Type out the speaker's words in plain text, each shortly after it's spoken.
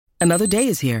Another day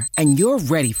is here, and you're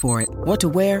ready for it. What to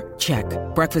wear? Check.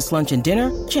 Breakfast, lunch, and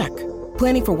dinner? Check.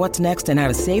 Planning for what's next and how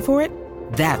to save for it?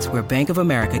 That's where Bank of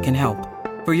America can help.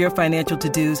 For your financial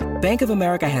to-dos, Bank of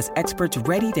America has experts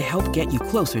ready to help get you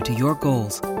closer to your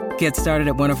goals. Get started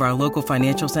at one of our local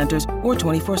financial centers or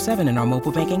 24/7 in our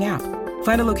mobile banking app.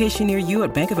 Find a location near you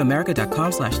at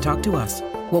bankofamerica.com/talktous.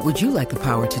 What would you like the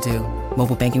power to do?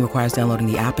 Mobile banking requires downloading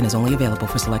the app and is only available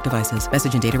for select devices.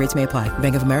 Message and data rates may apply.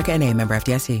 Bank of America N.A., member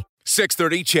FDIC.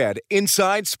 630 CHED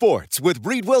Inside Sports with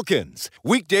Reed Wilkins.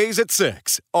 Weekdays at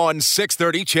 6 on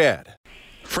 630 CHED.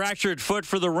 Fractured foot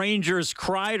for the Rangers.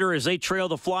 Kreider as they trail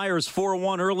the Flyers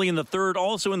 4-1 early in the third.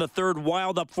 Also in the third,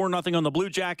 Wild up 4-0 on the Blue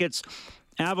Jackets.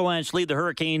 Avalanche lead the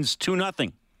Hurricanes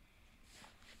 2-0.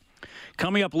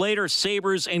 Coming up later,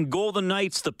 Sabres and Golden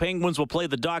Knights. The Penguins will play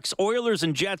the Ducks. Oilers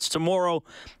and Jets tomorrow.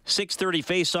 6:30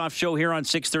 face-off show here on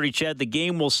 630 CHED. The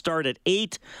game will start at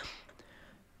 8.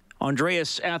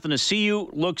 Andreas Athanasiou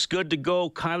looks good to go.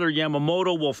 Kyler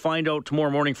Yamamoto, we'll find out tomorrow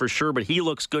morning for sure, but he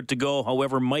looks good to go.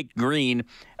 However, Mike Green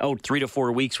out 3 to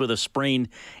 4 weeks with a sprained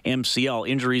MCL.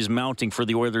 Injuries mounting for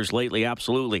the Oilers lately,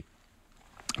 absolutely.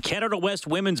 Canada West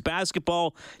Women's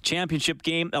Basketball Championship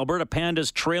game. Alberta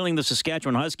Pandas trailing the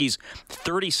Saskatchewan Huskies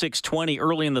 36-20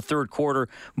 early in the third quarter.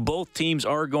 Both teams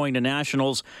are going to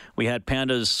nationals. We had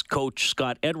Pandas coach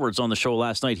Scott Edwards on the show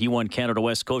last night. He won Canada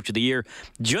West Coach of the Year.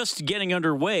 Just getting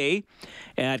underway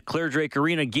at Clare Drake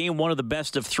Arena. Game one of the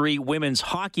best of three women's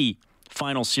hockey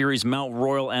final series, Mount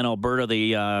Royal and Alberta.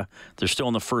 They're still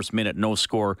in the first minute. No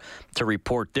score to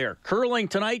report there. Curling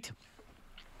tonight.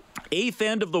 Eighth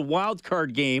end of the wild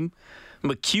card game.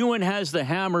 McEwen has the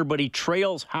hammer, but he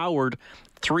trails Howard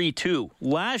 3-2.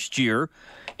 Last year,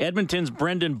 Edmonton's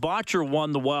Brendan Bottcher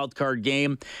won the wild card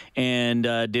game and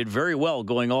did very well,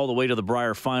 going all the way to the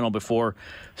Brier final before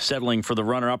settling for the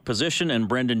runner-up position. And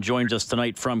Brendan joins us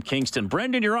tonight from Kingston.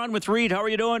 Brendan, you're on with Reed. How are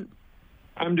you doing?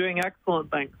 I'm doing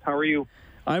excellent, thanks. How are you?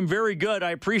 I'm very good.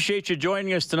 I appreciate you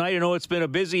joining us tonight. I know it's been a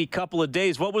busy couple of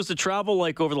days. What was the travel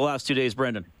like over the last 2 days,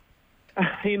 Brendan?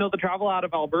 The travel out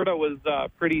of Alberta was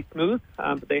pretty smooth,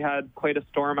 but they had quite a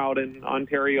storm out in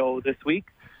Ontario this week.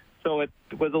 So it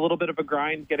was a little bit of a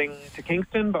grind getting to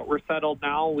Kingston, but we're settled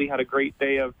now. We had a great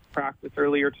day of practice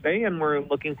earlier today, and we're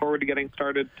looking forward to getting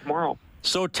started tomorrow.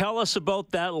 So tell us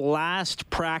about that last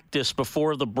practice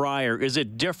before the Brier. Is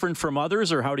it different from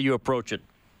others, or how do you approach it?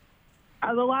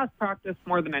 The last practice,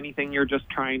 more than anything, you're just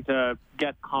trying to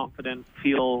get confident,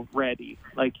 feel ready,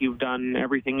 like you've done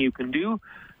everything you can do.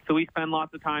 So we spend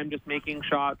lots of time just making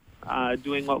shots,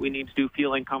 doing what we need to do,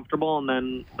 feeling comfortable, and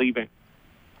then leaving.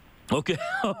 Okay.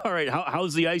 All right.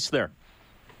 How's the ice there?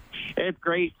 It's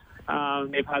great.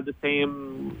 They've had the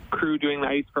same crew doing the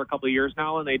ice for a couple of years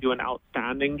now, and they do an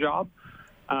outstanding job.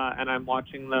 And I'm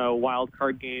watching the wild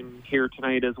card game here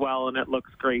tonight as well, and it looks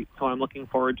great. So I'm looking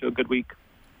forward to a good week.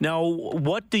 Now,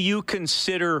 what do you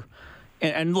consider...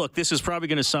 And look, this is probably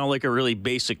going to sound like a really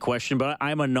basic question, but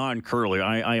I'm a non-curler.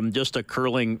 I am just a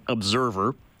curling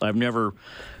observer. I've never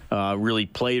really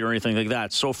played or anything like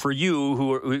that. So for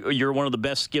you, you're one of the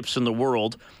best skips in the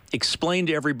world, explain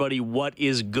to everybody what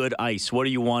is good ice. What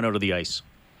do you want out of the ice?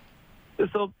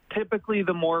 So typically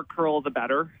the more curl, the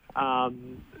better.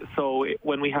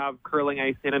 When we have curling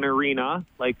ice in an arena,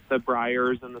 like the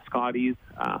Briers and the Scotties,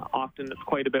 often it's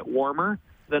quite a bit warmer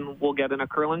than we'll get in a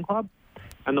curling club.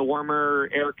 And the warmer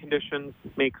air conditions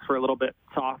makes for a little bit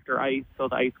softer ice, so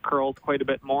the ice curls quite a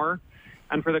bit more.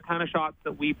 And for the kind of shots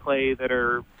that we play that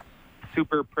are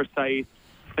super precise,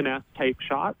 finesse-type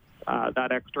shots,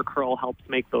 that extra curl helps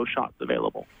make those shots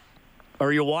available.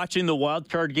 Are you watching the wild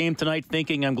card game tonight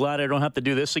thinking, I'm glad I don't have to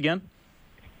do this again?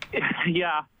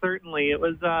 Yeah, certainly. It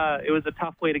was a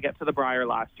tough way to get to the Brier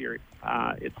last year.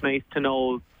 It's nice to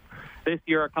know this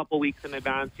year, a couple weeks in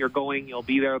advance, you'll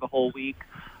be there the whole week.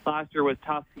 Last year was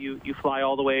tough. You fly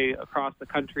all the way across the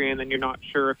country, and then you're not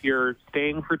sure if you're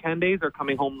staying for 10 days or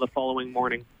coming home the following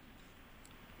morning.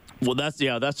 Well, that's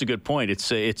a good point.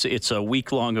 It's a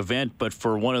week-long event, but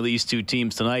for one of these two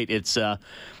teams tonight, it's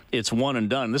one and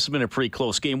done. This has been a pretty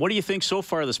close game. What do you think so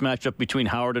far, this matchup between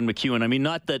Howard and McEwen?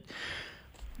 Not that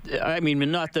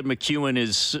McEwen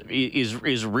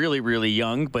is really, really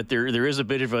young, but there is a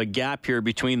bit of a gap here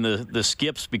between the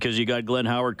skips because you got Glenn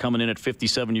Howard coming in at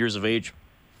 57 years of age.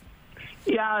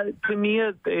 Yeah, to me,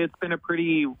 it's been a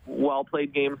pretty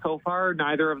well-played game so far.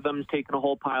 Neither of them's taken a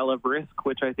whole pile of risk,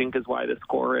 which I think is why the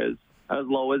score is as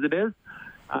low as it is.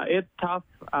 It's tough.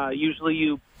 Usually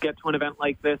you get to an event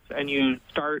like this and you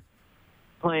start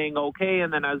playing okay,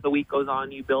 and then as the week goes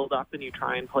on, you build up and you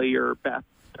try and play your best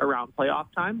around playoff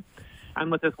time.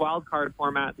 And with this wild card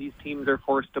format, these teams are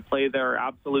forced to play their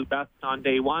absolute best on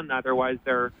day one. Otherwise,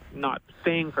 they're not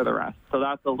staying for the rest. So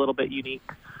that's a little bit unique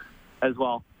as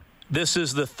well. This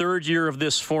is the third year of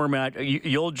this format.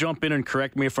 You'll jump in and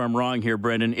correct me if I'm wrong here,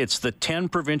 Brendan. It's the 10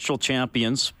 provincial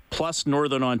champions plus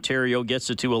Northern Ontario gets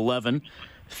it to 11.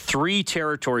 3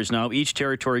 territories now. Each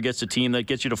territory gets a team. That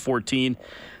gets you to 14.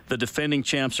 The defending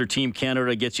champs are Team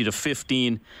Canada, gets you to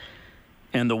 15.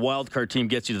 And the wildcard team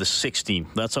gets you to the 16.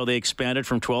 That's how they expanded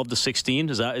from 12 to 16?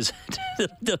 Did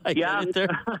I get it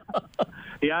there?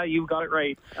 Yeah, you've got it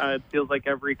right. It feels like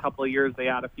every couple of years they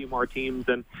add a few more teams,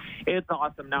 and it's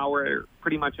awesome. Now we're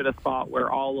pretty much at a spot where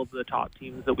all of the top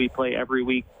teams that we play every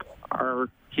week are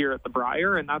here at the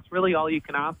Brier, and that's really all you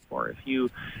can ask for. If you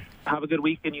have a good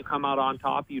week and you come out on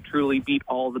top, you truly beat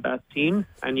all the best teams,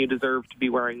 and you deserve to be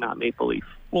wearing that maple leaf.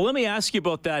 Well, let me ask you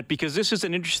about that, because this is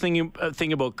an interesting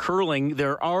thing about curling.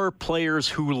 There are players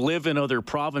who live in other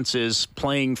provinces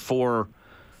playing for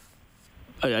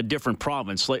a different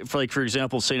province. Like for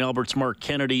example, St. Albert's Mark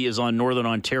Kennedy is on Northern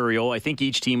Ontario. I think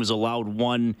each team is allowed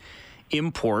one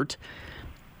import.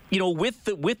 You know, with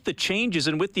the changes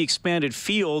and with the expanded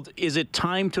field, is it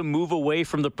time to move away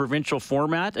from the provincial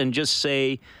format and just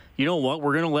say, you know what,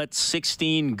 we're going to let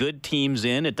 16 good teams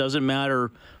in. It doesn't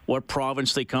matter what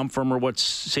province they come from or what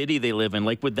city they live in.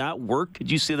 Like, would that work?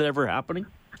 Could you see that ever happening?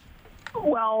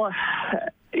 Well,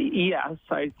 yes,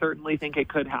 I certainly think it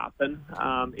could happen.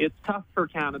 It's tough for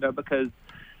Canada because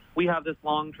we have this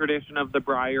long tradition of the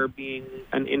Brier being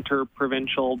an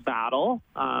inter-provincial battle.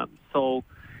 So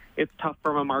it's tough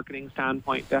from a marketing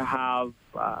standpoint to have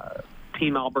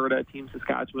Team Alberta, Team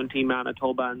Saskatchewan, Team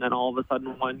Manitoba, and then all of a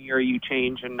sudden one year you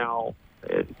change and now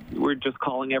we're just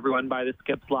calling everyone by the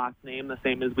Skip's last name, the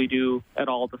same as we do at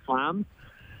all the slams.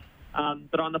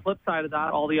 But on the flip side of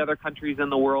that, all the other countries in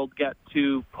the world get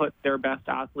to put their best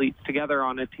athletes together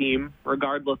on a team,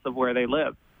 regardless of where they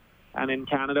live. And in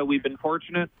Canada, we've been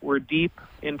fortunate. We're deep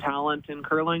in talent in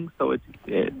curling, so it's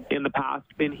in the past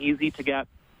been easy to get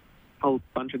a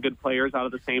bunch of good players out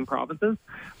of the same provinces.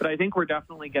 But I think we're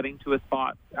definitely getting to a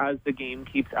spot as the game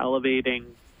keeps elevating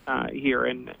here.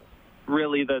 And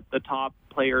really, the top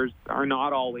players are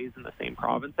not always in the same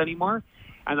province anymore.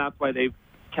 And that's why they've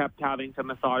kept having to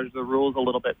massage the rules a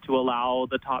little bit to allow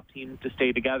the top teams to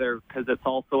stay together, because it's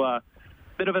also a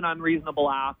bit of an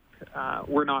unreasonable ask.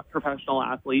 We're not professional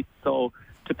athletes, so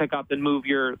to pick up and move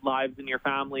your lives and your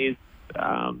families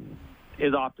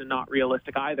is often not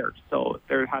realistic either. So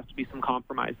there has to be some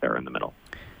compromise there in the middle.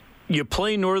 You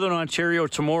play Northern Ontario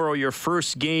tomorrow, your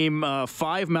first game,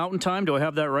 5 Mountain Time. Do I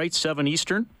have that right? 7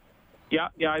 Eastern?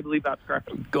 Yeah, I believe that's correct.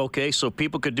 Okay, so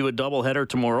people could do a doubleheader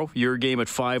tomorrow. Your game at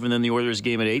 5 and then the Oilers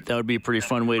game at 8. That would be a pretty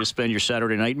fun way to spend your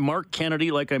Saturday night. Mark Kennedy,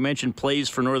 like I mentioned, plays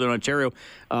for Northern Ontario.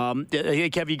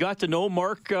 Have you got to know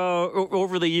Mark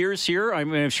over the years here? I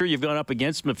mean, I'm sure you've gone up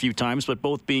against him a few times, but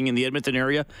both being in the Edmonton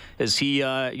area, has he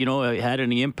had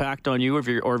any impact on you,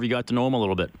 or have you got to know him a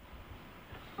little bit?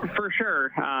 For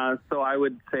sure. So I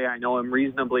would say I know him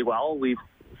reasonably well. We've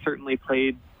certainly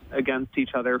played against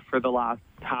each other for the last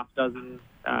half dozen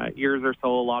years or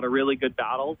so, a lot of really good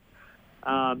battles.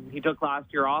 He took last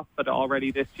year off, but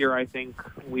already this year I think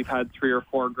we've had 3 or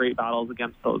 4 great battles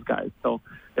against those guys. So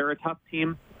they're a tough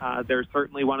team. They're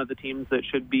certainly one of the teams that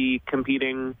should be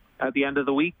competing at the end of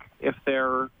the week if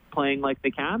they're playing like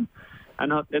they can.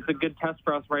 And it's a good test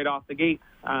for us right off the gate,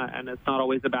 and it's not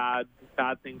always a bad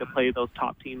thing to play those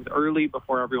top teams early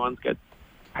before everyone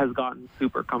has gotten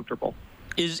super comfortable.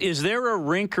 Is there a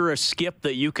rink or a skip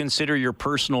that you consider your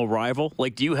personal rival?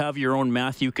 Like, do you have your own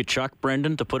Matthew Tkachuk,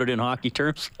 Brendan, to put it in hockey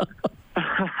terms?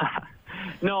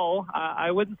 No,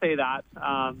 I wouldn't say that.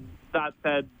 That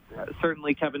said,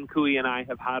 certainly Kevin Cooey and I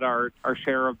have had our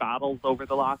share of battles over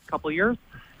the last couple of years.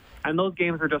 And those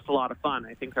games are just a lot of fun.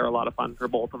 I think they're a lot of fun for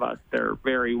both of us. They're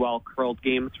very well-curled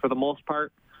games for the most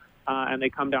part, and they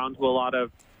come down to a lot of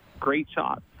great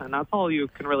shots. And that's all you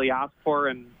can really ask for.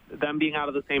 And them being out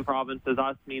of the same province as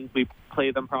us means we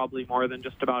play them probably more than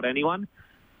just about anyone.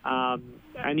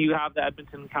 And you have the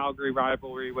Edmonton-Calgary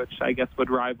rivalry, which I guess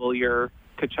would rival your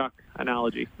Tkachuk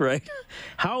analogy. Right.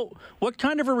 What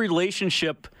kind of a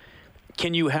relationship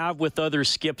can you have with other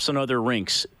skips and other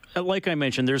rinks? Like I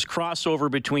mentioned, there's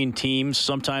crossover between teams.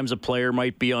 Sometimes a player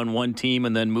might be on one team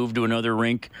and then move to another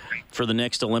rink for the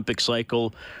next Olympic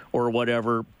cycle or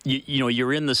whatever.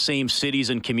 You're in the same cities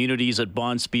and communities at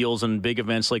bonspiels and big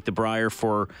events like the Brier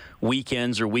for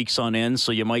weekends or weeks on end,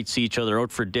 so you might see each other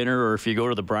out for dinner, or if you go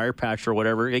to the Brier Patch or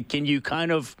whatever. Can you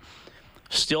kind of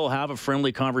still have a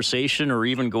friendly conversation, or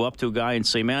even go up to a guy and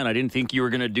say, man, I didn't think you were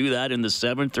going to do that in the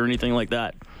 7th, or anything like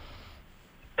that?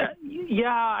 Yeah,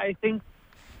 I think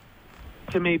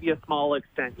to maybe a small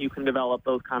extent, you can develop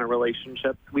those kind of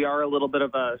relationships. We are a little bit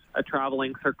of a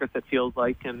traveling circus, it feels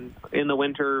like, and in the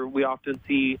winter, we often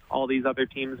see all these other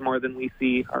teams more than we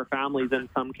see our families in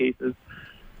some cases.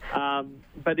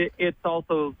 But it's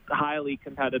also highly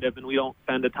competitive, and we don't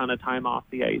spend a ton of time off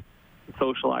the ice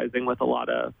socializing with a lot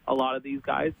of these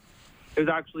guys. It was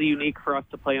actually unique for us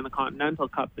to play in the Continental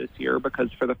Cup this year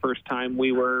because for the first time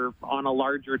we were on a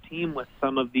larger team with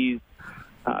some of these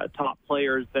top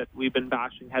players that we've been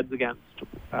bashing heads against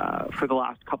for the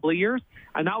last couple of years.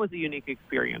 And that was a unique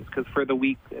experience because for the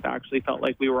week it actually felt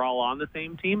like we were all on the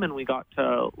same team and we got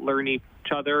to learn each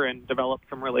other and develop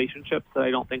some relationships that I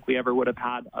don't think we ever would have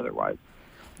had otherwise.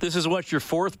 This is what, your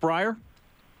fourth Brier?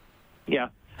 Yeah.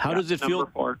 How does it feel?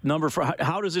 Number four.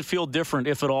 How does it feel different,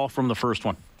 if at all, from the first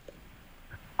one?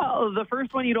 The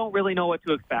first one, you don't really know what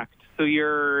to expect. So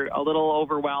you're a little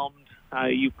overwhelmed.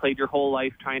 You've played your whole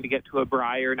life trying to get to a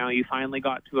Brier. Now you finally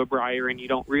got to a Brier, and you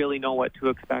don't really know what to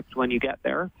expect when you get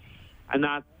there. And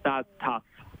that's tough.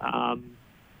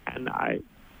 And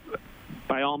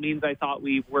by all means, I thought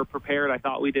we were prepared. I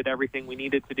thought we did everything we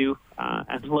needed to do.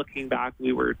 And looking back,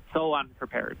 we were so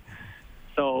unprepared.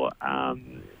 So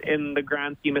in the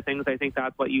grand scheme of things, I think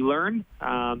that's what you learn.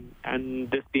 And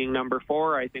this being number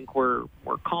 4, I think we're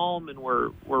calm and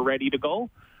we're ready to go.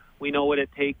 We know what it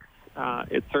takes.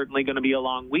 It's certainly going to be a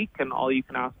long week, and all you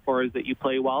can ask for is that you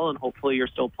play well, and hopefully you're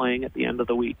still playing at the end of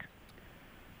the week.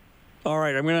 All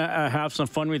right, I'm going to have some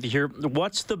fun with you here.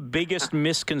 What's the biggest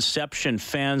misconception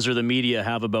fans or the media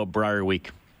have about Brier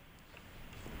Week?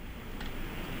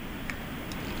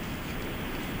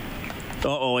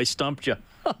 Uh-oh, I stumped you.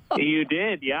 You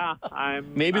did, yeah.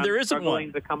 Maybe there isn't struggling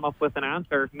one. To come up with an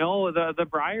answer. No, the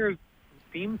Brier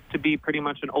seems to be pretty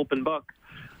much an open book.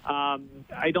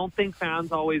 I don't think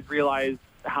fans always realize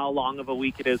how long of a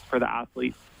week it is for the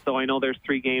athletes. So I know there's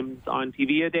 3 games on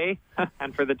TV a day,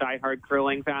 and for the diehard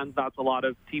curling fans, that's a lot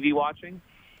of TV watching.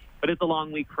 But it's a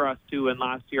long week for us, too. And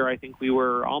last year, I think we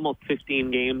were almost 15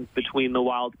 games between the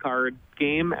wild card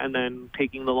game and then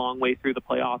taking the long way through the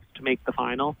playoffs to make the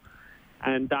final.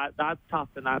 And that's tough,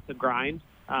 and that's a grind.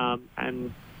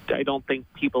 And I don't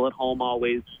think people at home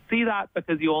always see that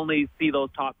because you only see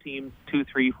those top teams 2,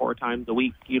 3, 4 times a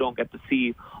week. You don't get to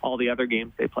see all the other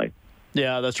games they play.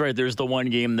 Yeah, that's right. There's the one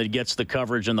game that gets the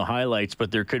coverage and the highlights,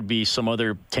 but there could be some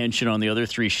other tension on the other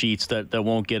 3 sheets that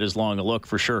won't get as long a look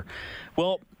for sure.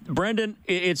 Well, Brendan,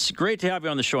 it's great to have you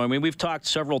on the show. I mean, we've talked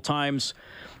several times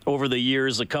over the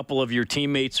years. A couple of your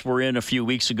teammates were in a few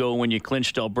weeks ago when you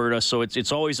clinched Alberta, so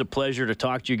it's always a pleasure to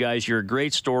talk to you guys. You're a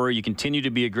great story. You continue to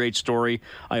be a great story.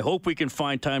 I hope we can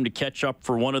find time to catch up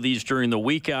for one of these during the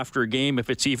week after a game,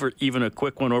 if it's even a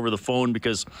quick one over the phone,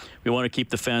 because we want to keep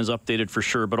the fans updated for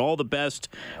sure. But all the best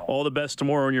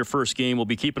tomorrow in your first game. We'll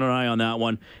be keeping an eye on that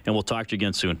one, and we'll talk to you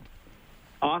again soon.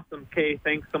 Awesome, Kay.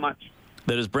 Thanks so much.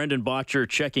 That is Brendan Bottcher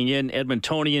checking in.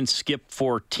 Edmontonian skip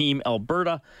for Team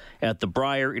Alberta at the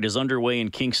Brier. It is underway in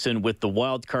Kingston with the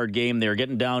wild card game. They're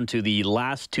getting down to the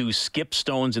last 2 skip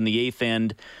stones in the 8th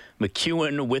end.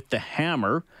 McEwen with the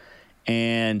hammer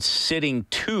and sitting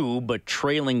 2, but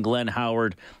trailing Glenn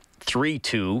Howard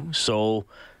 3-2. So,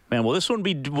 man, well, this one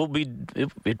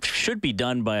it should be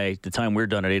done by the time we're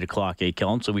done at 8 o'clock,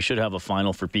 Kellen? So we should have a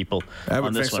final for people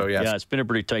on this one. So, yes. Yeah, it's been a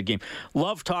pretty tight game.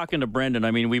 Love talking to Brendan.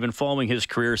 I mean, we've been following his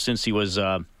career since he was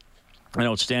an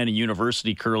outstanding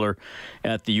university curler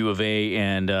at the U of A,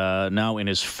 and now in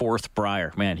his 4th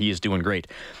Brier. Man, he is doing great.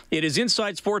 It is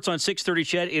Inside Sports on 630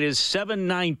 Ched. It is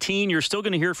 7:19. You're still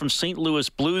going to hear from St. Louis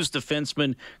Blues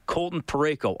defenseman Colton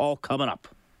Parayko, all coming up.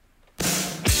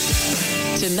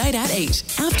 Tonight at 8,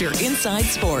 after Inside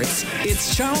Sports,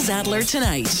 it's Charles Adler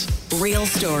Tonight. Real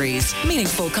stories,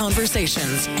 meaningful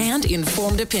conversations, and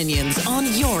informed opinions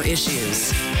on your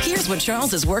issues. Here's what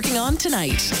Charles is working on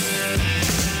tonight.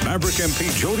 Maverick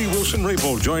MP Jody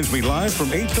Wilson-Raybould joins me live from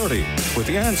 8:30 with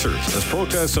the answers as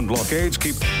protests and blockades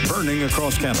keep burning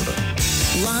across Canada.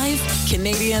 Live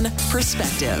Canadian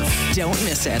perspective. Don't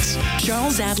miss it.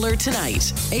 Charles Adler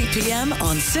Tonight, 8 p.m.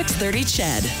 on 630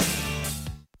 Ched.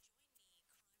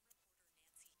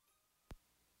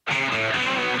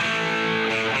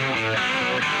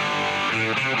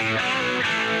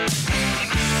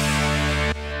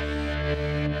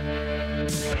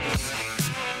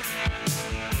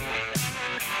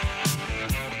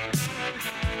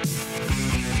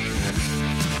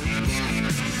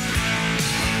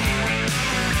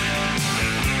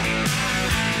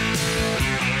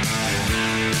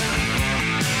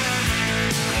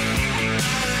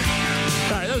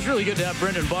 Really good to have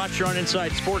Brendan Bottcher on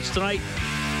Inside Sports tonight.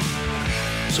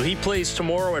 So he plays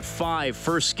tomorrow at 5,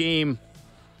 first game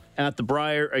at the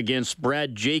Brier against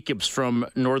Brad Jacobs from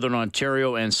Northern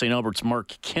Ontario and St. Albert's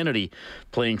Mark Kennedy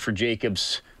playing for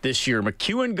Jacobs this year.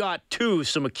 McEwen got 2,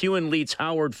 so McEwen leads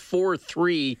Howard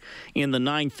 4-3 in the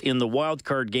 9th in the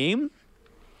wildcard game.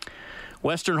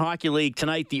 Western Hockey League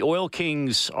tonight, the Oil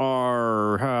Kings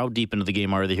are, how deep into the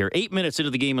game are they here? 8 minutes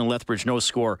into the game in Lethbridge, no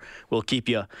score. We'll keep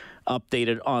you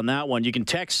updated on that one. You can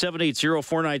text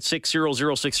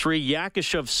 780-496-0063.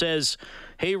 Yakashev says,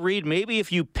 hey, Reed, maybe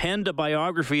if you penned a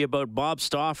biography about Bob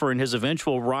Stauffer and his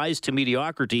eventual rise to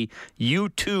mediocrity, you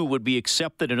too would be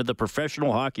accepted into the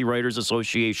Professional Hockey Writers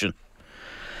Association.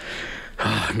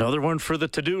 Another one for the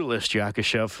to-do list,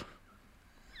 Yakashev.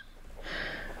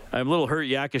 I'm a little hurt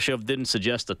Yakashev didn't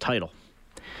suggest a title.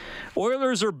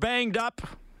 Oilers are banged up.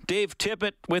 Dave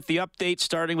Tippett with the update,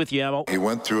 starting with Yamo. He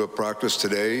went through a practice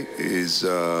today.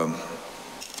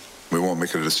 We won't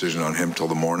make a decision on him till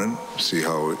the morning. See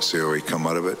how he come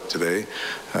out of it today.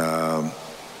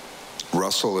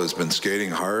 Russell has been skating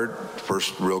hard.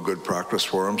 First real good practice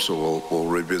for him, so we'll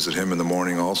revisit him in the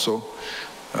morning also.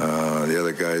 The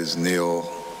other guys,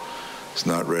 Neil is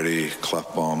not ready.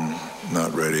 Klefbom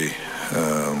not ready.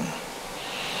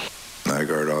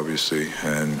 Nygaard obviously,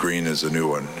 and Green is a new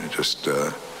one. It just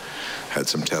had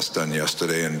some tests done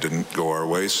yesterday and didn't go our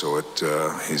way, so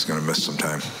he's going to miss some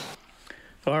time.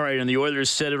 All right, and the Oilers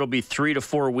said it'll be 3 to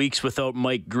 4 weeks without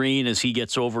Mike Green as he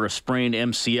gets over a sprained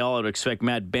MCL. I would expect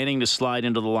Matt Benning to slide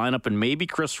into the lineup and maybe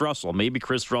Chris Russell. Maybe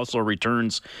Chris Russell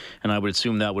returns, and I would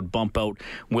assume that would bump out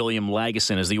William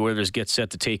Lagesson as the Oilers get set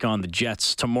to take on the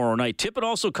Jets tomorrow night. Tippett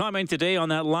also commented today on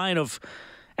that line of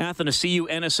Athanasiou,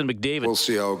 Ennis, and McDavid. We'll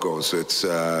see how it goes. It's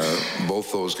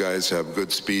both those guys have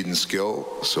good speed and skill,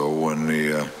 so when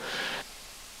we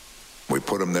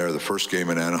put them there the first game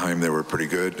in Anaheim, they were pretty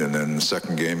good, and then the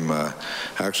second game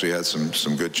actually had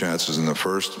some good chances in the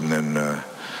first, and then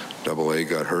AA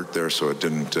got hurt there, so we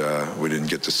didn't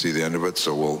get to see the end of it.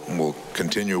 So we'll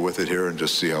continue with it here and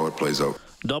just see how it plays out.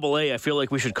 AA, I feel like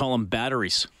we should call them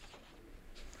batteries.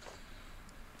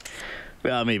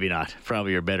 Well, maybe not.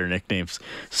 Probably your better nicknames.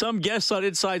 Some guests on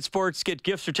Inside Sports get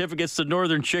gift certificates to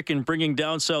Northern Chicken, bringing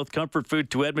down south comfort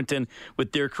food to Edmonton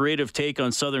with their creative take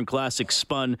on Southern classics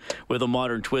spun with a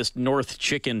modern twist.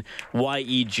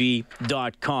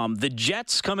 NorthChickenYEG.com. The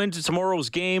Jets come into tomorrow's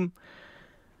game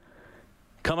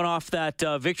coming off that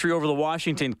victory over the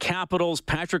Washington Capitals.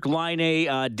 Patrick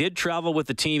Laine did travel with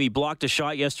the team. He blocked a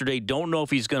shot yesterday. Don't know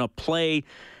if he's going to play.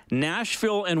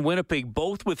 Nashville and Winnipeg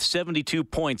both with 72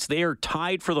 points. They are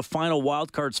tied for the final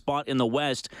wildcard spot in the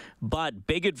West, but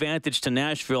big advantage to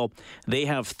Nashville. They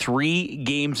have 3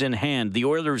 games in hand. The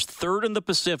Oilers third in the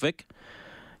Pacific.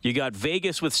 You got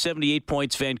Vegas with 78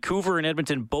 points. Vancouver and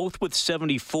Edmonton both with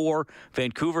 74.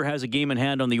 Vancouver has a game in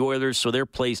hand on the Oilers, so they're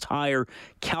placed higher.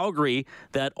 Calgary,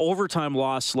 that overtime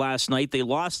loss last night, they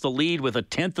lost the lead with a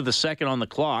tenth of the second on the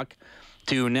clock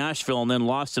to Nashville and then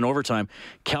lost in overtime.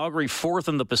 Calgary fourth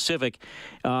in the Pacific.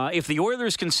 If the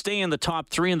Oilers can stay in the top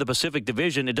 3 in the Pacific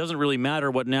Division, it doesn't really matter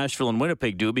what Nashville and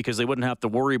Winnipeg do because they wouldn't have to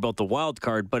worry about the wild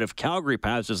card. But if Calgary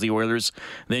passes the Oilers,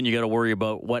 then you got to worry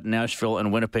about what Nashville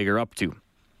and Winnipeg are up to.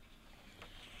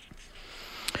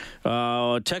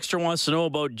 Texter wants to know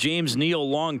about James Neal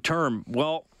long term.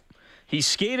 Well, he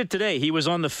skated today. He was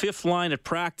on the 5th line at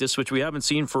practice, which we haven't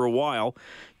seen for a while.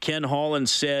 Ken Holland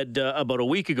said about a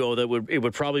week ago that it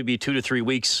would probably be 2 to 3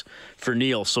 weeks for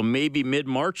Neal. So maybe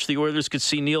mid-March the Oilers could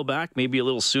see Neal back, maybe a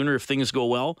little sooner if things go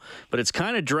well. But it's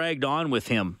kind of dragged on with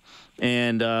him.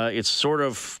 And it's sort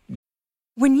of...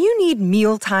 When you need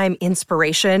mealtime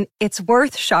inspiration, it's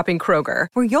worth shopping Kroger,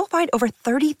 where you'll find over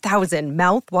 30,000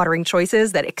 mouth-watering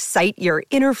choices that excite your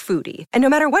inner foodie. And no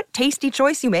matter what tasty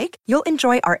choice you make, you'll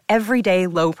enjoy our everyday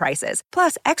low prices,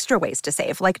 plus extra ways to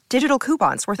save, like digital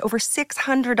coupons worth over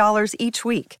 $600 each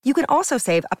week. You can also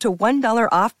save up to $1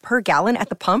 off per gallon at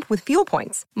the pump with fuel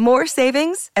points. More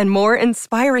savings and more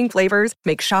inspiring flavors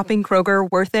make shopping Kroger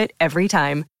worth it every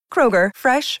time. Kroger,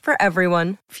 fresh for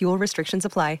everyone. Fuel restrictions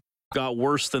apply. Got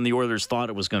worse than the Oilers thought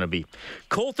it was going to be.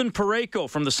 Colton Parayko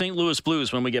from the St. Louis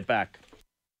Blues when we get back.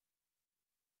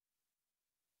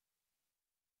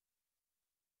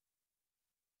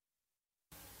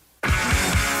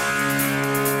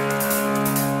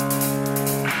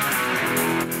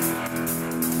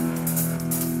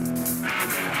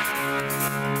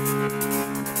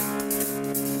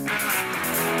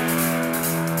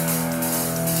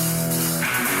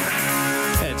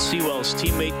 Sewell's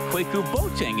teammate Kwaku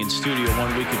Boateng in studio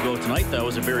 1 week ago tonight. That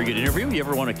was a very good interview. You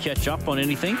ever want to catch up on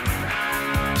anything?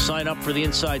 Sign up for the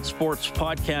Inside Sports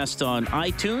podcast on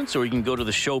iTunes, or you can go to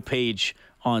the show page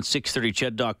on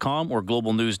 630ched.com or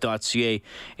globalnews.ca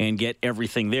and get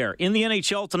everything there. In the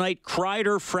NHL tonight,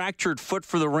 Kreider fractured foot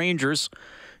for the Rangers,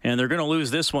 and they're going to lose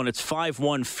this one. It's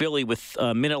 5-1 Philly with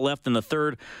a minute left in the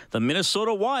third. The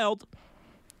Minnesota Wild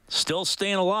still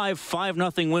staying alive.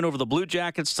 5-0 win over the Blue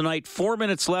Jackets tonight. 4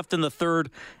 minutes left in the third.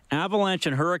 Avalanche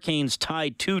and Hurricanes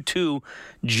tied 2-2.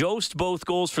 Jost both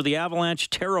goals for the Avalanche.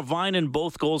 Teravainen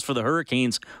both goals for the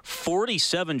Hurricanes.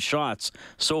 47 shots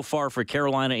so far for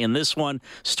Carolina in this one.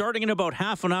 Starting in about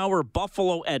half an hour,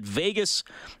 Buffalo at Vegas,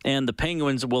 and the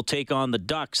Penguins will take on the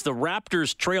Ducks. The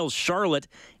Raptors trail Charlotte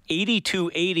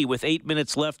 82-80 with 8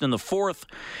 minutes left in the fourth.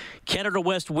 Canada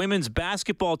West Women's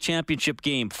Basketball Championship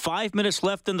game. 5 minutes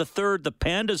left in the third. The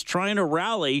Pandas trying to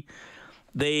rally.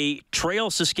 They trail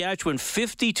Saskatchewan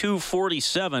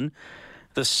 52-47.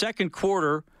 The second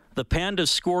quarter, the Pandas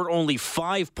scored only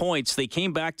 5 points. They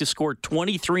came back to score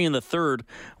 23 in the third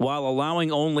while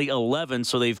allowing only 11.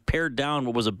 So they've pared down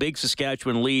what was a big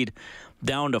Saskatchewan lead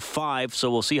down to 5.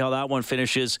 So we'll see how that one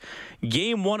finishes.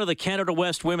 Game 1 of the Canada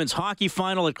West Women's Hockey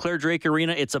Final at Clare Drake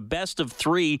Arena. It's a best of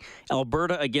 3.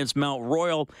 Alberta against Mount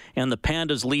Royal, and the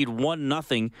Pandas lead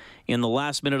 1-0 in the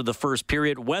last minute of the first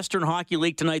period. Western Hockey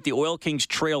League tonight, the Oil Kings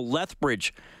trail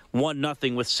Lethbridge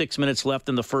 1-0 with 6 minutes left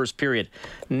in the first period.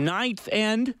 Ninth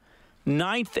end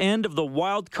of the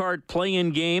wild card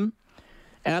play-in game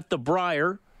at the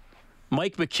Briar.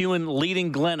 Mike McEwen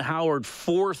leading Glenn Howard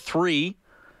 4-3.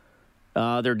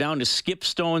 They're down to skip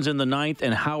stones in the ninth,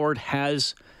 and Howard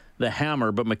has the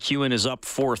hammer, but McEwen is up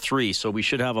 4-3, so we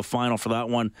should have a final for that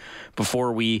one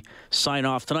before we sign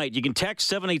off tonight. You can text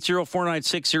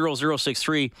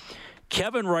 780-496-0063.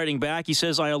 Kevin writing back, he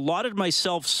says, I allotted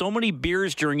myself so many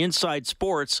beers during Inside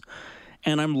Sports,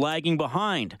 and I'm lagging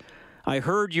behind. I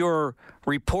heard your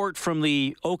report from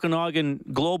the Okanagan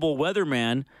Global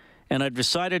Weatherman, and I've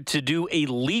decided to do a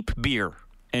leap beer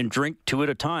and drink 2 at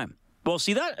a time. Well,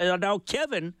 see that now,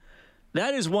 Kevin,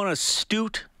 that is one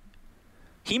astute.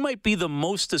 He might be the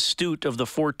most astute of the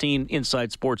 14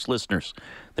 Inside Sports listeners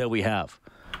that we have.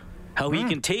 How he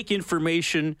can take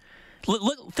information.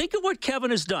 Look, think of what Kevin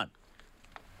has done.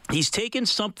 He's taken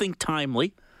something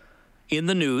timely in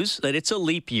the news, that it's a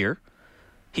leap year.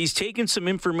 He's taken some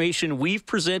information we've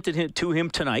presented to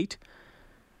him tonight.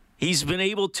 He's been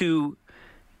able to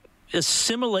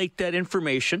assimilate that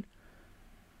information.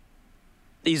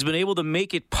 He's been able to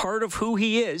make it part of who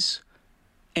he is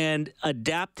and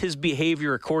adapt his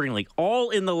behavior accordingly.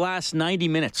 All in the last 90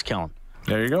 minutes, Kellen.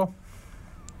 There you go.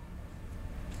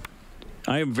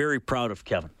 I am very proud of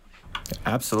Kevin.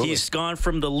 Absolutely. He's gone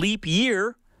from the leap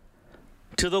year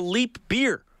to the leap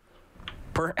beer.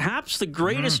 Perhaps the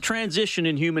greatest transition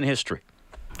in human history.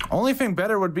 Only thing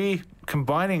better would be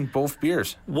combining both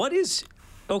beers. What is...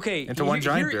 Okay. Into one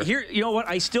giant beer. Here, you know what?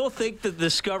 I still think the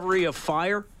discovery of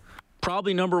fire...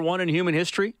 Probably number 1 in human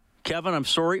history. Kevin, I'm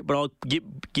sorry, but I'll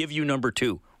give you number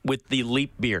 2 with the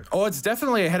leap beer. Oh, it's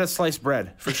definitely ahead of sliced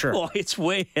bread, for sure. Oh, it's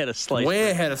way ahead of sliced bread. Way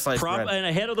ahead of sliced bread. And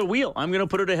ahead of the wheel. I'm going to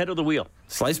put it ahead of the wheel.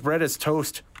 Sliced bread is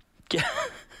toast.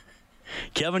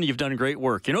 Kevin, you've done great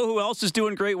work. You know who else is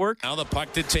doing great work? Now the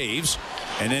puck to Taves.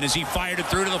 And then as he fired it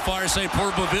through to the far side, poor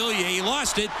Beauvillier, he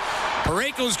lost it.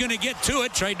 Parayko's going to get to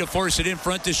it. Tried to force it in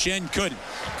front to Shen. Couldn't.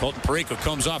 Colton Parayko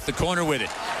comes off the corner with it.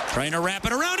 Trying to wrap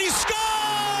it around. He scores!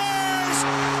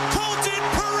 Colton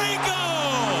Parayko!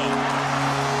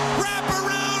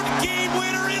 Wrap-around game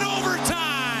winner in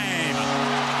overtime.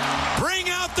 Bring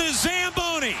out the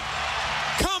Zamboni.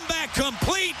 Comeback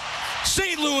complete.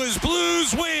 St. Louis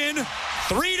Blues win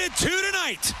 3-2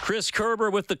 tonight. Chris Kerber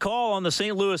with the call on the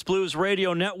St. Louis Blues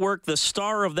radio network. The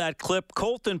star of that clip,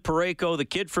 Colton Parayko, the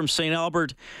kid from St.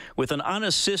 Albert, with an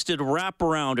unassisted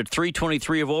wraparound at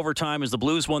 3:23 of overtime as the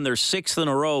Blues won their 6th in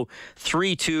a row,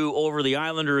 3-2 over the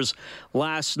Islanders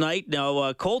last night.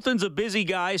 Now, Colton's a busy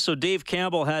guy, so Dave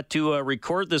Campbell had to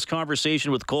record this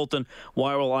conversation with Colton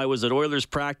while I was at Oilers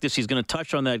practice. He's going to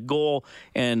touch on that goal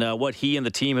and what he and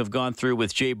the team have gone through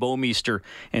with Jay Bouwmeester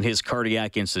and his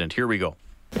cardiac incident. Here we go.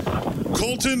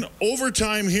 Colton,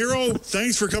 overtime hero,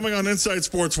 thanks for coming on Inside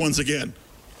Sports once again.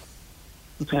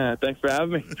 Thanks for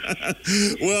having me.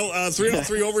 Well,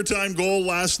 3-on-3 overtime goal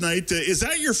last night. Is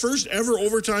that your first ever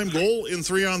overtime goal in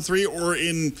 3-on-3 or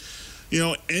in,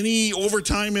 any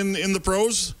overtime in the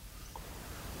pros?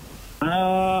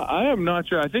 I am not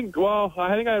sure. I think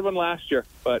I had one last year,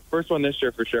 but first one this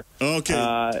year for sure.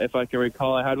 Okay. If I can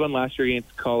recall, I had one last year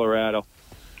against Colorado,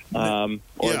 the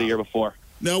year before.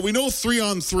 Now we know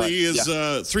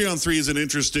 3-on-3 is an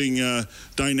interesting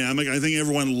dynamic. I think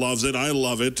everyone loves it. I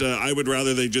love it. I would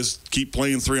rather they just keep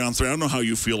playing 3-on-3. I don't know how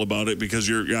you feel about it because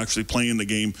you're actually playing the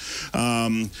game.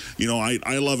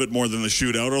 I love it more than the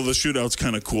shootout. Although the shootout's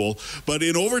kind of cool. But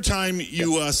in overtime,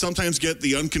 you sometimes get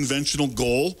the unconventional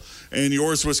goal, and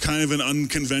yours was kind of an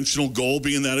unconventional goal,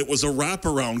 being that it was a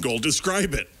wraparound goal.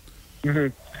 Describe it.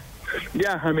 Mm-hmm.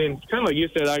 Yeah, I mean, kind of like you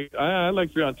said, I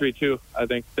like 3-on-3 too. I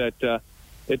think that.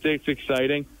 It's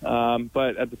exciting,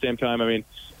 but at the same time, I mean,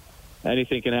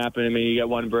 anything can happen. I mean, you get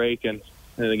one break and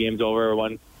the game's over, or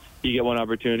you get one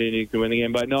opportunity and you can win the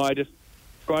game. But no, I just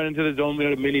brought into the zone. We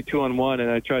had a mini 2-on-1, and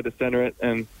I tried to center it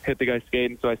and hit the guy's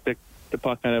skate, and so the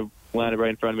puck kind of landed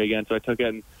right in front of me again. So I took it,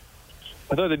 and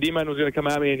I thought the D-man was going to come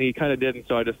at me, and he kind of didn't.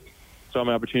 So I just saw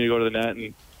my opportunity to go to the net,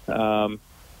 and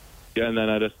and then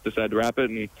I just decided to wrap it,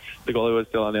 and the goalie was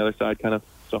still on the other side, kind of.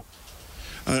 So.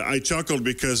 I chuckled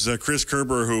because Chris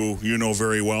Kerber, who you know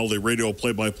very well, the radio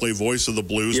play-by-play voice of the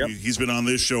Blues, yep. He's been on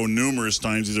this show numerous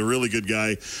times. He's a really good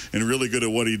guy and really good at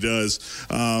what he does.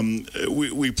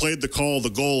 We played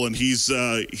the goal, and he's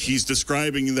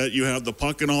describing that you have the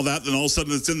puck and all that, and all of a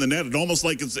sudden it's in the net. It's almost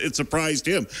like it surprised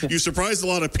him. You surprised a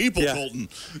lot of people, yeah. Colton.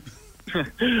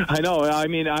 I know. I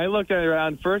mean, I looked at it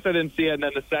around. First, I didn't see it, and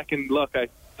then the second look, I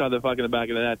saw the puck in the back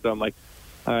of the net. So I'm like,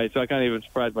 all right. So I kind of even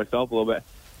surprised myself a little bit.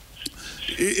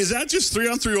 Is that just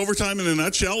 3-on-3 overtime in a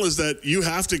nutshell? Is that you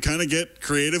have to kind of get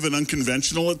creative and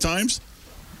unconventional at times?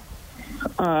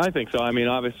 I think so. I mean,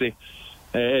 obviously,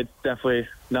 it's definitely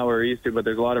not where we're used to, but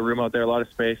there's a lot of room out there, a lot of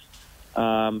space.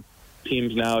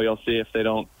 Teams now, you'll see if they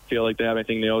don't feel like they have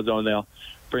anything in the O-zone, they'll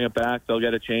bring it back. They'll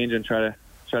get a change and try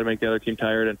to make the other team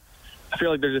tired. And I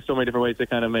feel like there's just so many different ways to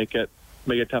kind of make it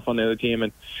tough on the other team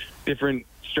and different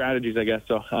strategies, I guess.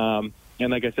 So,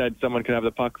 and like I said, someone could have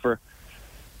the puck for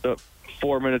the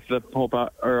 4 minutes of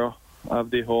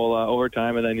the whole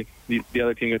overtime, and then the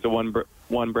other team gets a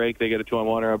one break. They get a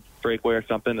 2-on-1 or a breakaway or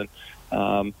something,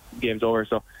 and game's over.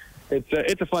 So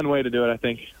it's a fun way to do it, I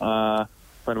think.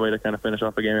 Fun way to kind of finish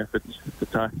off a game if it's a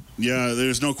tie. Yeah,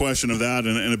 there's no question of that,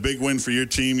 and a big win for your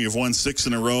team. You've won 6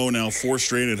 in a row now, 4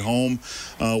 straight at home.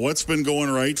 What's been going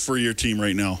right for your team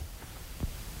right now?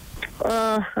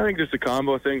 I think just a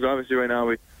combo of things. Obviously, right now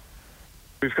we've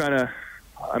kind of.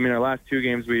 I mean, our last 2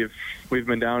 games we've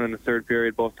been down in the third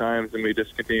period both times, and we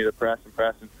just continue to press and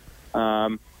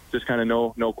just kind of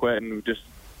no quit, and we just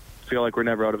feel like we're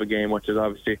never out of a game, which is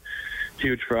obviously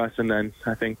huge for us. And then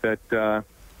I think that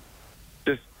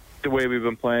just the way we've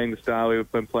been playing, the style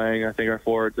we've been playing, I think our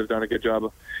forwards have done a good job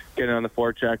of getting on the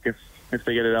forecheck. If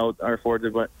they get it out, our forwards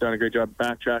have done a great job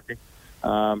backtracking,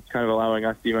 kind of allowing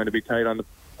us even to be tight on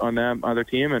them other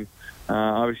team, and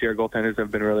obviously our goaltenders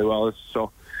have been really well. So.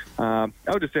 I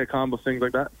would just say a combo of things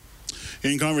like that.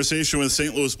 In conversation with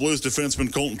St. Louis Blues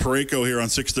defenseman Colton Parayko here on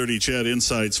 630 CHED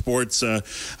Inside Sports. I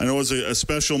know it was a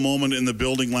special moment in the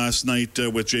building last night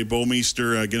with Jay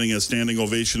Bouwmeester getting a standing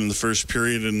ovation in the first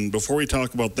period. And before we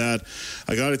talk about that,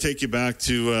 I got to take you back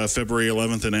to February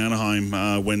 11th in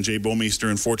Anaheim when Jay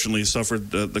Bouwmeester unfortunately suffered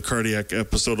the cardiac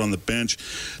episode on the bench.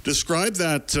 Describe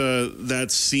that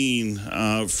scene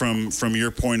from your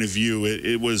point of view.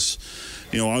 It was,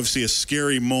 obviously a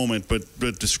scary moment, but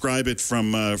describe it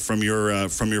from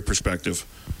your perspective.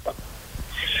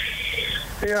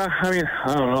 Yeah, I mean,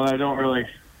 I don't know. I don't really.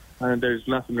 There's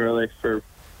nothing really for.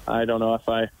 I don't know if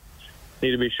I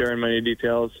need to be sharing many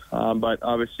details, but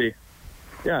obviously,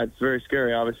 yeah, it's very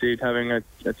scary. Obviously, having a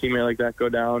teammate like that go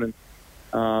down, and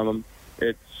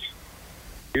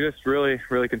you're just really,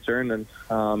 really concerned, and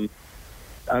I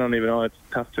don't even know. It's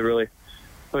tough to really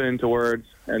put into words,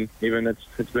 and even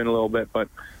it's been a little bit, but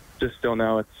just still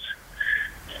now it's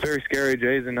very scary.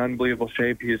 Jay's in unbelievable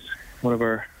shape. He's one of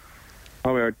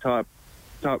probably our top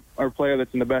our player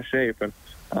that's in the best shape, and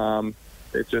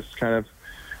it just kind of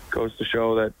goes to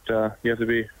show that you have to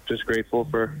be just grateful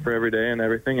for every day and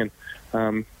everything, and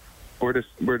we're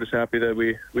just happy that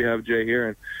we have Jay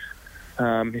here,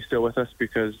 and he's still with us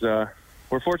because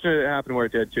we're fortunate it happened where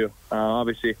it did too.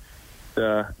 Obviously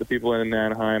the people in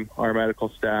Anaheim, our medical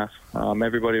staff,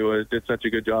 everybody did such a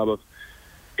good job of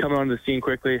coming onto the scene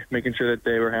quickly, making sure that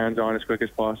they were hands-on as quick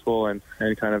as possible, and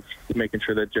kind of making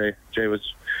sure that Jay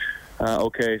was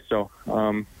okay. So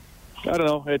I don't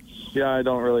know. I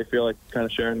don't really feel like kind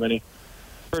of sharing many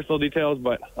personal details,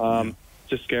 but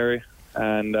just scary,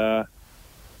 and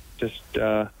it's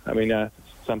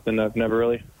something I've never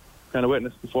really kind of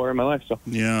witnessed before in my life. So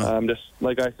yeah, I'm just,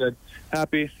 like I said,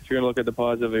 happy. If you're gonna look at the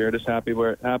positive, you're just happy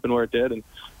where it happened, where it did, and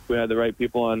we had the right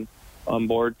people on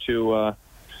board to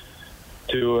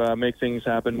make things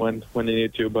happen when they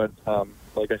need to. But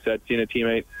like I said, seeing a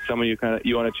teammate, someone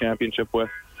you won a championship with,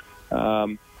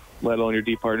 let alone your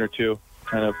D partner too,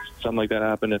 kind of something like that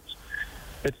happen.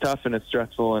 It's tough and it's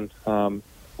stressful, and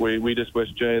we just wish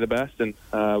Jay the best. And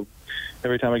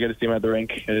every time I get to see him at the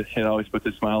rink, it always puts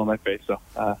a smile on my face. So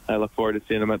I look forward to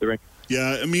seeing him at the rink.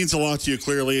 Yeah, it means a lot to you,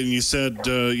 clearly. And you said,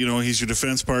 he's your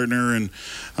defense partner, and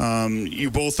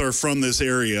you both are from this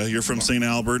area. You're from St.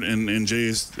 Albert, and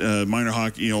Jay's minor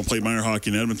hockey, played minor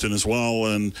hockey in Edmonton as well.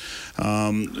 And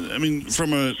I mean,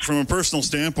 from a personal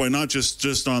standpoint, not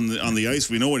just on the ice,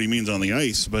 we know what he means on the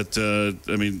ice, but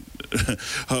I mean,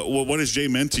 what has Jay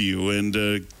meant to you,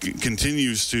 and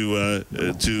continues to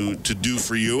do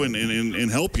for you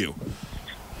and help you?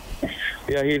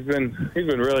 Yeah, he's been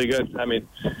really good. I mean,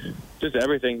 just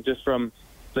everything. Just from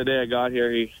the day I got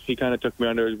here, he kind of took me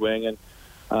under his wing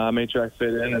and made sure I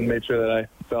fit in and made sure that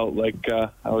I felt like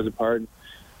I was a part.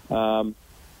 I don't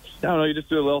know, you just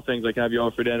do little things like have you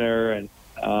over for dinner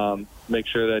and make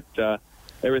sure that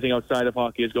everything outside of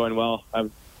hockey is going well.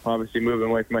 I'm obviously moving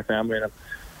away from my family, and I'm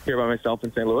here by myself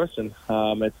in St. Louis, and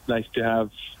it's nice to have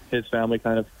his family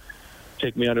kind of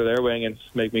take me under their wing and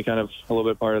make me kind of a little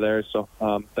bit part of theirs. So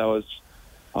that was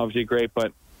obviously great.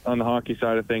 But on the hockey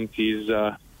side of things, he's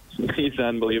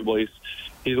unbelievable.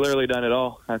 He's literally done it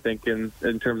all. I think in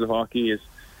terms of hockey, he's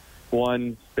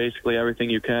won basically everything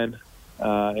you can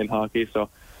in hockey. So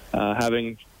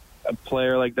having a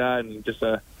player like that and just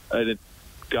a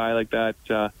guy like that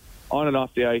on and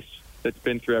off the ice that's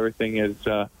been through everything is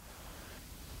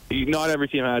not every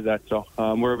team has that. So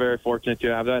we're very fortunate to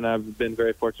have that, and I've been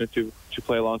very fortunate to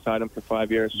play alongside him for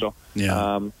 5 years. So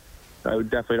yeah. I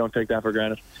definitely don't take that for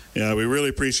granted. Yeah, we really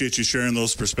appreciate you sharing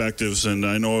those perspectives, and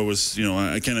I know it was,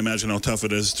 I can't imagine how tough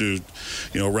it is to,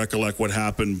 recollect what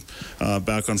happened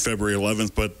back on February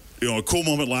 11th, but a cool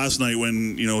moment last night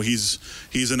when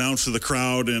he's announced to the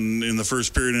crowd in the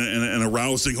first period and a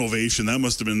rousing ovation. That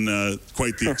must have been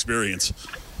quite the experience.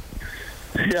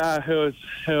 Yeah, it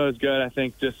was good. I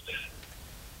think just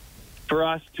for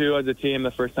us too as a team, the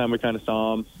first time we kind of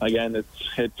saw him again, it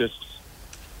just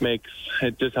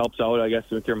helps out, I guess,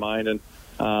 with your mind, and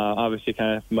obviously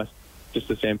kind of just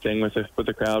the same thing with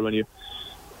the crowd when you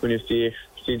see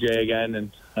Jay again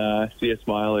and see a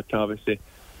smile. It obviously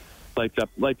lights up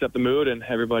the mood, and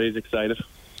everybody's excited.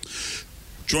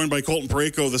 Joined by Colton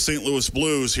Parayko of the St. Louis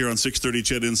Blues here on 630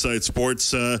 CHED Inside Sports.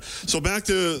 So back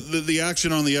to the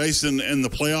action on the ice and the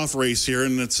playoff race here,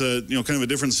 and it's kind of a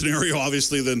different scenario,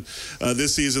 obviously, than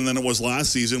this season than it was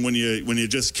last season when you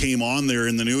just came on there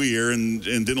in the new year and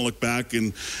didn't look back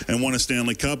and won a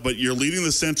Stanley Cup. But you're leading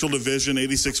the Central Division,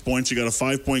 86 points. You got a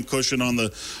 5-point cushion on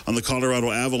the Colorado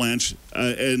Avalanche,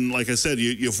 and like I said,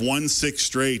 you've won 6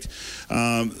 straight.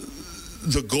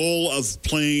 The goal of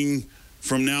playing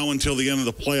from now until the end of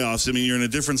the playoffs, I mean, you're in a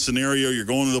different scenario. You're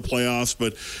going to the playoffs,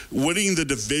 but winning the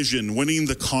division, winning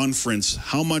the conference,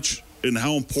 how much and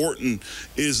how important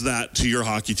is that to your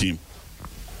hockey team?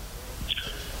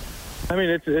 I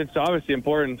mean, it's obviously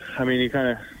important. I mean, you kind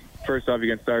of, first off, you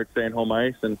can start staying home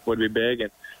ice and would be big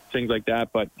and things like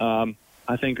that. But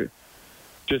I think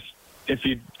just if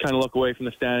you kind of look away from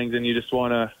the standings and you just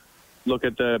want to look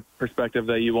at the perspective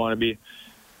that you want to be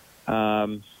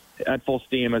at full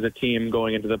steam as a team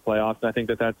going into the playoffs. And I think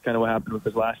that's kind of what happened with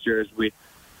us last year. Is we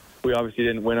obviously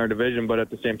didn't win our division, but at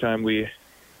the same time we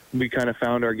kind of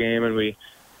found our game, and we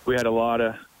had a lot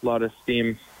of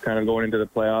steam kind of going into the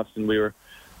playoffs, and we're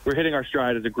hitting our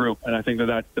stride as a group. And I think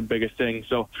that's the biggest thing.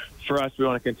 So for us, we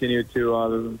want to continue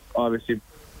to obviously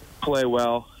play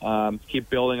well, keep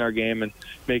building our game, and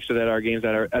make sure that our games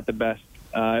that are at the best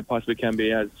it possibly can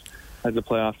be as the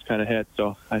playoffs kind of hit.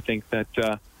 So I think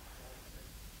that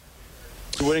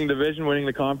winning division, winning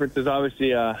the conference is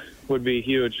obviously would be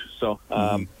huge. So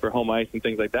for home ice and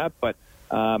things like that. But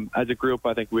as a group,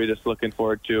 I think we're just looking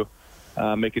forward to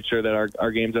making sure that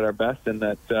our game's at our best, and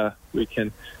that we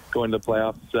can go into the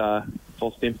playoffs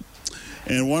full steam.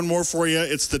 And one more for you.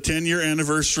 It's the 10-year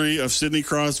anniversary of Sidney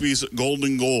Crosby's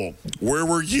golden goal. Where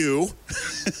were you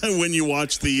when you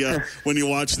watched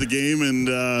the game,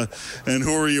 and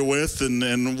who were you with,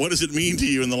 and what does it mean to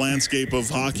you in the landscape of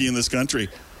hockey in this country?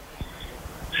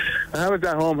 I was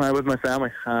at home. I was with my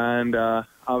family, and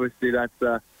obviously that's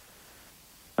a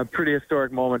pretty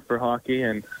historic moment for hockey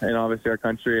and obviously our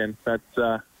country, and that's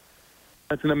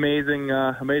an amazing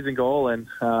goal, and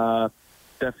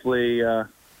definitely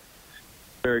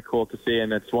very cool to see,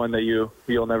 and it's one that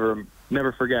you'll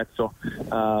never forget. So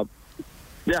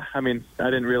yeah, I mean, I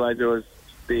didn't realize it was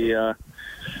the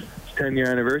 10-year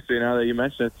anniversary now that you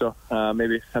mentioned it, so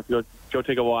maybe have to go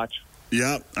take a watch.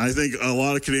 Yeah, I think a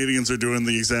lot of Canadians are doing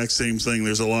the exact same thing.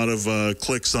 There's a lot of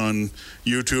clicks on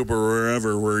YouTube or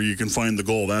wherever where you can find the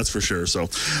goal, that's for sure. So,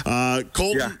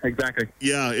 Colton. Yeah, exactly.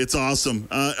 Yeah, it's awesome.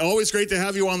 Always great to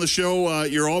have you on the show.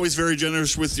 You're always very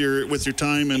generous with your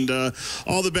time, and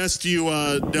all the best to you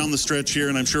down the stretch here,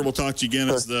 and I'm sure we'll talk to you again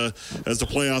as the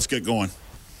playoffs get going.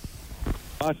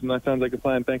 Awesome. That sounds like a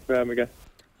plan. Thanks for having me, guys.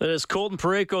 That is Colton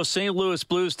Parayko, St. Louis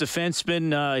Blues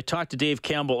defenseman. I talked to Dave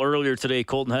Campbell earlier today.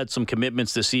 Colton had some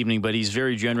commitments this evening, but he's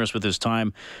very generous with his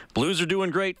time. Blues are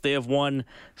doing great. They have won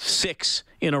 6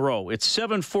 in a row. It's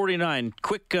 7:49.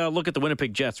 Quick look at the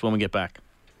Winnipeg Jets when we get back.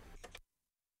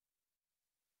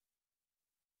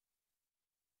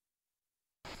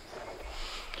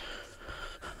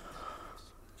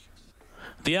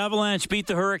 The Avalanche beat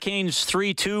the Hurricanes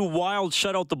 3-2. Wild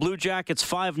shut out the Blue Jackets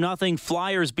 5-0.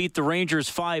 Flyers beat the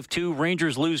Rangers 5-2.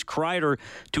 Rangers lose Kreider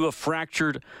to a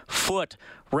fractured foot.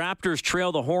 Raptors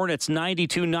trail the Hornets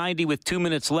 92-90 with 2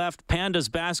 minutes left. Pandas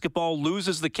basketball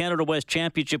loses the Canada West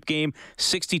Championship game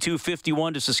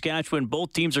 62-51 to Saskatchewan.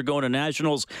 Both teams are going to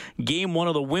nationals. Game 1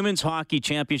 of the Women's Hockey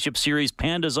Championship Series.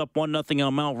 Pandas up 1-0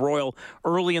 on Mount Royal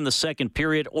early in the second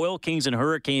period. Oil Kings and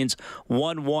Hurricanes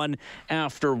 1-1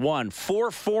 after 1.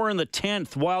 4-4 in the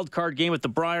 10th wild card game at the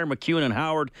Brier. McEwen and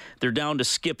Howard, they're down to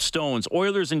Skip Stones.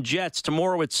 Oilers and Jets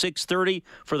tomorrow at 6:30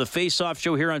 for the face-off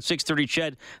show here on 6:30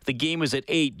 Ched. The game is at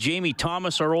 8. Jamie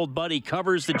Thomas, our old buddy,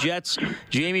 covers the Jets.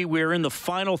 Jamie, we're in the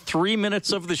final 3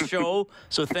 minutes of the show,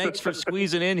 so thanks for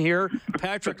squeezing in here.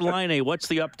 Patrick Laine, what's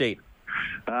the update?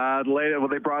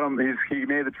 They brought him. He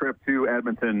made the trip to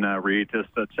Edmonton, Reed,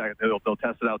 just to check. They'll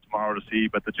test it out tomorrow to see.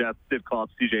 But the Jets did call up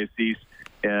CJ Cease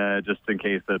just in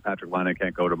case that Patrick Laine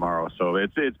can't go tomorrow. So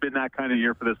it's been that kind of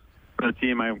year for the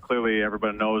team. Clearly,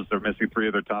 everybody knows they're missing 3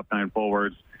 of their top 9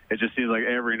 forwards. It just seems like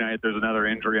every night there's another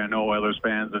injury. I know Oilers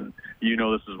fans, and you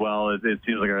know this as well. It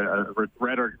seems like a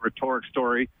rhetoric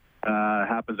story.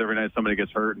 Happens every night. Somebody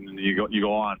gets hurt, and you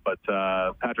go on. But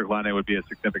Patrick Laine would be a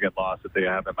significant loss if they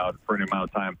have him out for any amount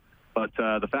of time. But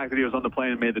the fact that he was on the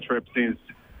plane and made the trip seems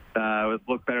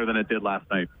look better than it did last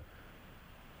night.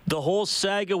 The whole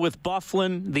saga with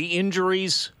Byfuglien, the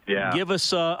injuries. Yeah. Give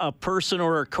us a person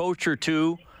or a coach or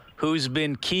two who's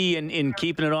been key in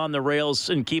keeping it on the rails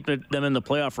and keeping them in the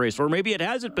playoff race. Or maybe it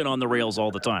hasn't been on the rails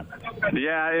all the time.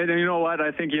 Yeah, and you know what?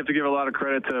 I think you have to give a lot of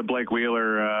credit to Blake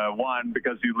Wheeler. One,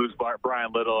 because you lose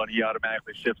Brian Little and he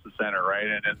automatically shifts the center, right?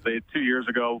 And 2 years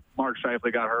ago, Mark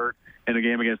Scheifele got hurt in a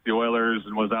game against the Oilers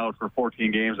and was out for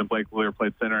 14 games, and Blake Wheeler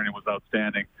played center and he was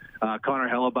outstanding. Connor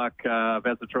Hellebuck,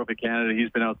 Vezina Trophy candidate,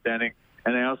 he's been outstanding.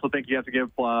 And I also think you have to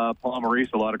give Paul Maurice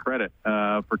a lot of credit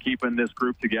for keeping this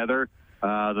group together.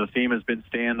 The theme has been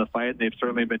stay in the fight, and they've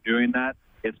certainly been doing that.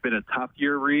 It's been a tough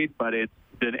year, Reed, but it's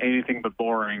been anything but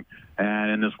boring.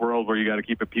 And in this world where you got to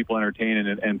keep people entertained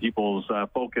and people's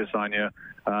focus on you,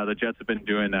 the Jets have been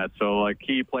doing that. So, like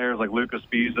key players like Lucas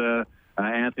Pisa,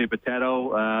 Anthony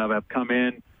Potato have come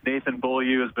in. Nathan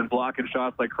Beaulieu has been blocking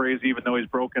shots like crazy, even though he's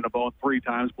broken a bone 3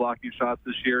 times blocking shots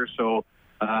this year. So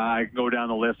I can go down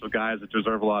the list of guys that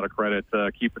deserve a lot of credit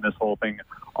keeping this whole thing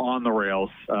on the rails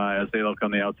as they look on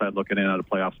the outside looking in at a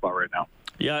playoff spot right now.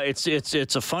 Yeah,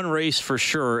 it's a fun race for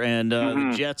sure. And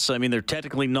the Jets, I mean, they're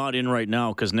technically not in right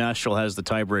now because Nashville has the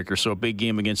tiebreaker. So a big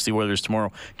game against the Oilers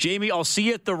tomorrow. Jamie, I'll see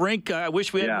you at the rink. I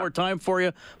wish we had more time for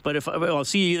you, but I'll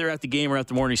see you either at the game or at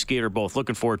the morning skate or both.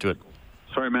 Looking forward to it.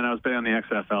 Sorry, man, I was betting on the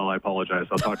XFL. I apologize.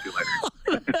 I'll talk to you later.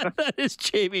 That is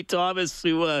Jamie Thomas,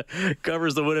 who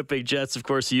covers the Winnipeg Jets. Of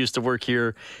course, he used to work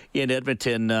here in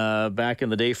Edmonton back in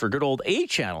the day for good old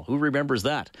A-Channel. Who remembers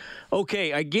that?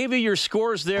 Okay, I gave you your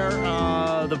scores there.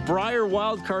 The Brier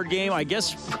wildcard game, I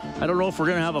guess, I don't know if we're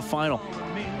going to have a final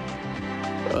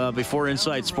before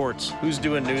Inside Sports. Who's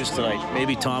doing news tonight?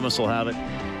 Maybe Thomas will have it.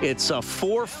 It's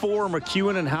 4-4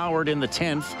 McEwen and Howard in the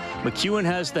 10th. McEwen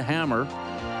has the hammer.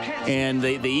 And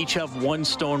they each have 1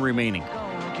 stone remaining.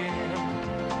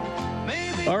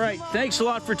 All right. Thanks a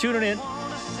lot for tuning in.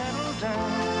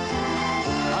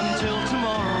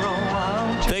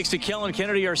 Thanks to Kellen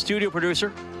Kennedy, our studio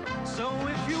producer.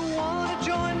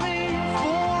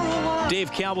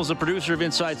 Dave Campbell's the producer of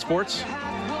Inside Sports.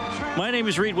 My name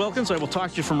is Reed Wilkins. I will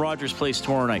talk to you from Rogers Place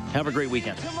tomorrow night. Have a great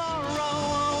weekend. Until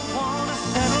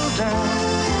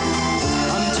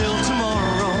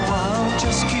tomorrow, I'll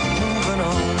just keep moving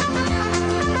on.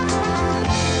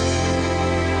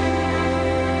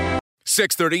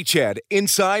 6:30 Ched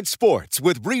Inside Sports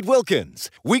with Reed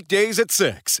Wilkins. Weekdays at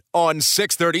 6 on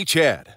 6:30 Ched.